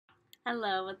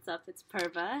Hello, what's up? It's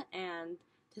Purva, and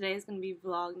today is going to be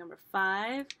vlog number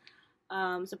 5.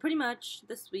 So pretty much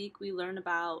this week we learn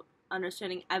about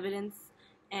understanding evidence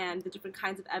and the different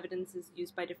kinds of evidences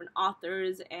used by different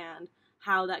authors and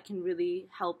how that can really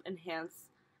help enhance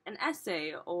an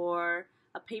essay or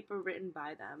a paper written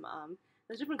by them.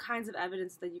 There's different kinds of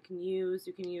evidence that you can use.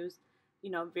 You can use,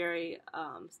 very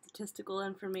statistical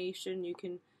information. You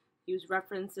can use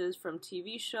references from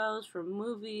TV shows, from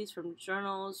movies, from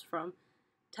journals, from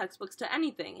textbooks to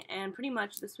anything. And pretty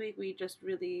much this week we just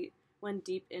really went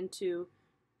deep into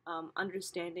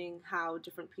understanding how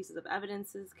different pieces of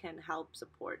evidences can help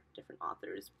support different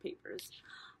authors' papers.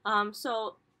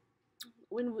 So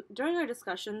during our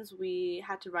discussions, we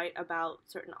had to write about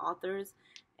certain authors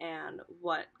and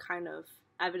what kind of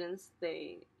evidence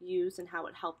they use and how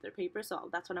it helped their paper. So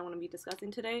that's what I'm going to be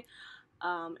discussing today.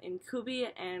 In Kubi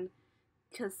and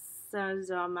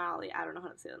Casaramali. I don't know how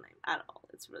to say the name at all.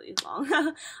 It's really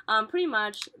long. Pretty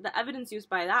much, the evidence used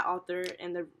by that author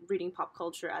in the reading pop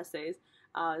culture essays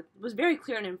was very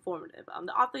clear and informative.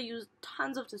 The author used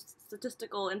tons of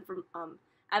statistical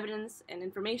evidence and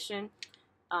information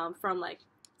from like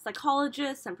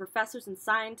psychologists and professors and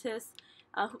scientists,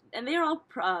 and they are all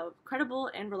credible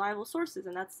and reliable sources,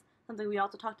 and that's something we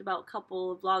also talked about a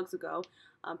couple of vlogs ago.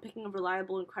 Picking a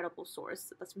reliable and credible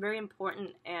source. That's very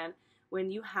important, and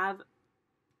when you have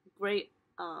great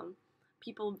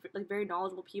people, like very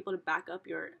knowledgeable people to back up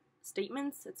your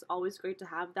statements, it's always great to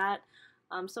have that.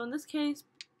 So in this case,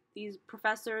 these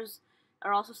professors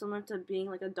are also similar to being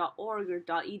like a .org or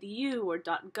 .edu or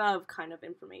 .gov kind of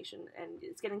information, and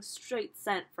it's getting straight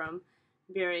sent from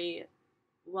very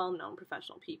well-known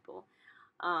professional people.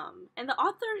 And the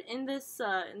author in these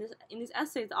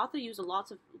essays, the author used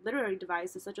lots of literary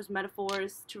devices such as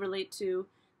metaphors to relate to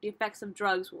the effects of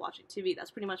drugs while watching TV. That's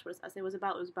pretty much what his essay was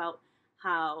about. It was about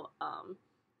how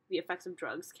the effects of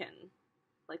drugs can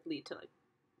lead to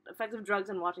effects of drugs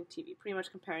and watching TV. Pretty much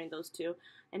comparing those two,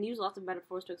 and he used lots of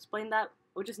metaphors to explain that,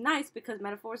 which is nice because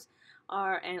metaphors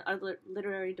and other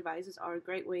literary devices are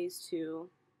great ways to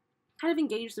kind of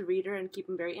engage the reader and keep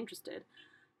them very interested.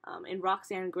 In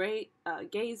Roxane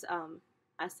Gay's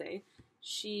essay,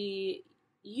 she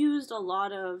used a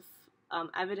lot of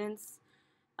evidence,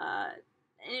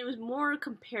 and it was more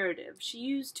comparative. She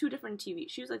used two different TV.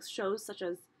 She used shows such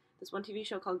as this one TV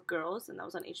show called Girls, and that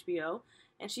was on HBO.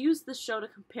 And she used this show to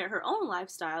compare her own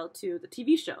lifestyle to the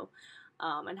TV show,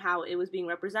 and how it was being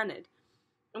represented.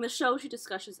 In the show, she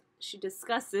discusses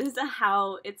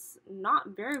how it's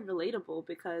not very relatable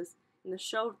because in the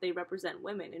show they represent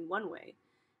women in one way,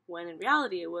 when in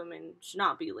reality a woman should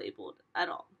not be labeled at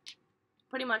all.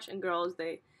 Pretty much in Girls,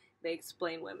 they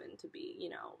explain women to be,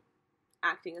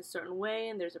 acting a certain way,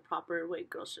 and there's a proper way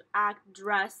girls should act,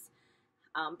 dress,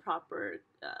 proper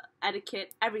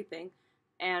etiquette, everything.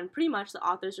 And pretty much the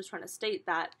author's just trying to state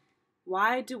that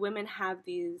why do women have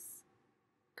these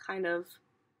kind of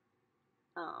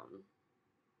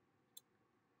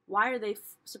why are they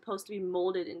supposed to be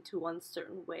molded into one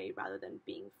certain way rather than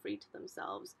being free to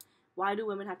themselves? Why do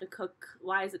women have to cook?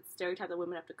 Why is it stereotyped that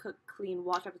women have to cook, clean,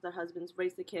 wash after their husbands,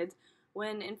 raise the kids,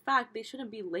 when in fact they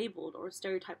shouldn't be labeled or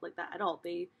stereotyped like that at all?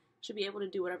 They should be able to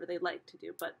do whatever they like to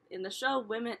do. But in the show,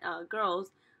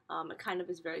 Girls, it kind of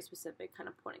is very specific, kind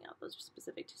of pointing out those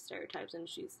specific stereotypes, and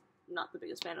she's not the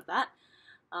biggest fan of that.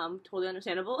 Totally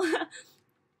understandable.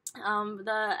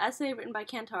 The essay written by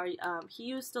Kantar, he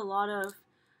used a lot of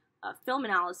film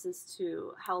analysis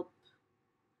to help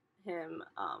him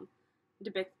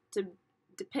depict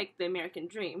the American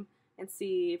dream and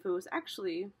see if it was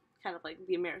actually kind of like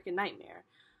the American nightmare.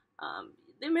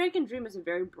 The American dream is a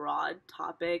very broad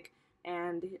topic,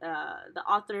 and the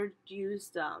author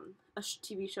used a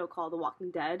TV show called The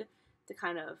Walking Dead to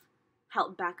kind of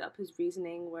help back up his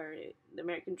reasoning, where the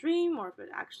American dream, or if it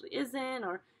actually isn't,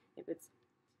 or if it's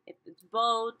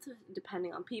both,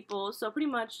 depending on people. So pretty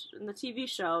much in the TV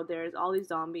show, there's all these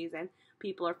zombies, and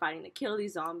people are fighting to kill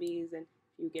these zombies, and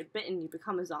if you get bitten, you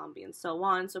become a zombie, and so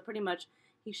on. So pretty much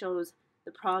he shows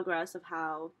the progress of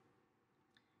how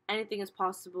anything is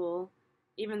possible,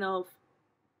 even though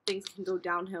things can go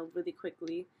downhill really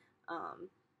quickly,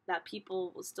 that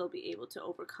people will still be able to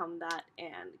overcome that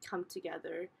and come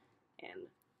together and,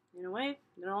 in a way,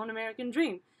 their own American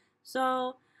dream.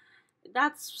 So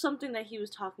that's something that he was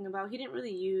talking about. He didn't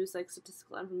really use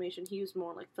statistical information. He used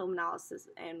more film analysis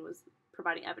and was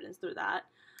providing evidence through that.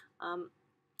 And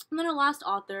then our last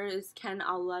author is Ken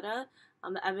Auletta.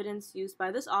 The evidence used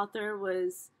by this author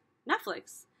was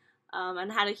Netflix,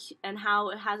 and how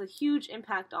it has a huge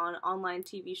impact on online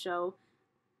TV show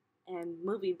and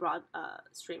movie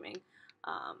streaming.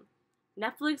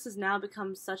 Netflix has now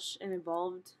become such an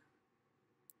involved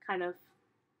kind of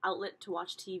outlet to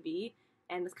watch TV,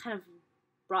 and it's kind of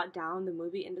brought down the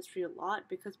movie industry a lot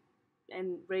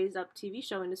and raised up TV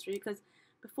show industry, because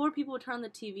before people would turn on the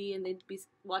TV and they'd be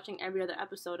watching every other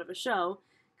episode of a show,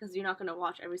 because you're not going to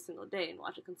watch every single day and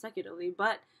watch it consecutively.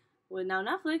 But with now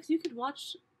Netflix, you could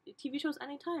watch TV shows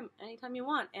anytime you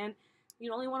want, and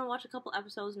you only want to watch a couple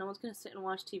episodes. No one's going to sit and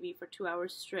watch TV for 2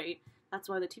 hours straight. That's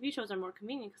why the TV shows are more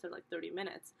convenient, because they're like 30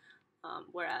 minutes.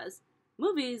 Whereas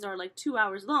movies are like 2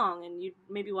 hours long, and you'd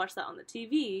maybe watch that on the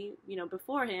TV,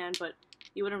 beforehand, but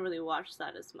you wouldn't really watch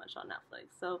that as much on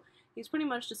Netflix. So he's pretty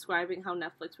much describing how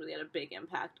Netflix really had a big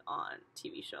impact on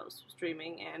TV shows,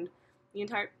 streaming, and the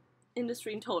entire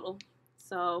industry in total.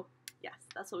 So yes,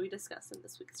 that's what we discussed in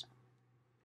this week's chapter.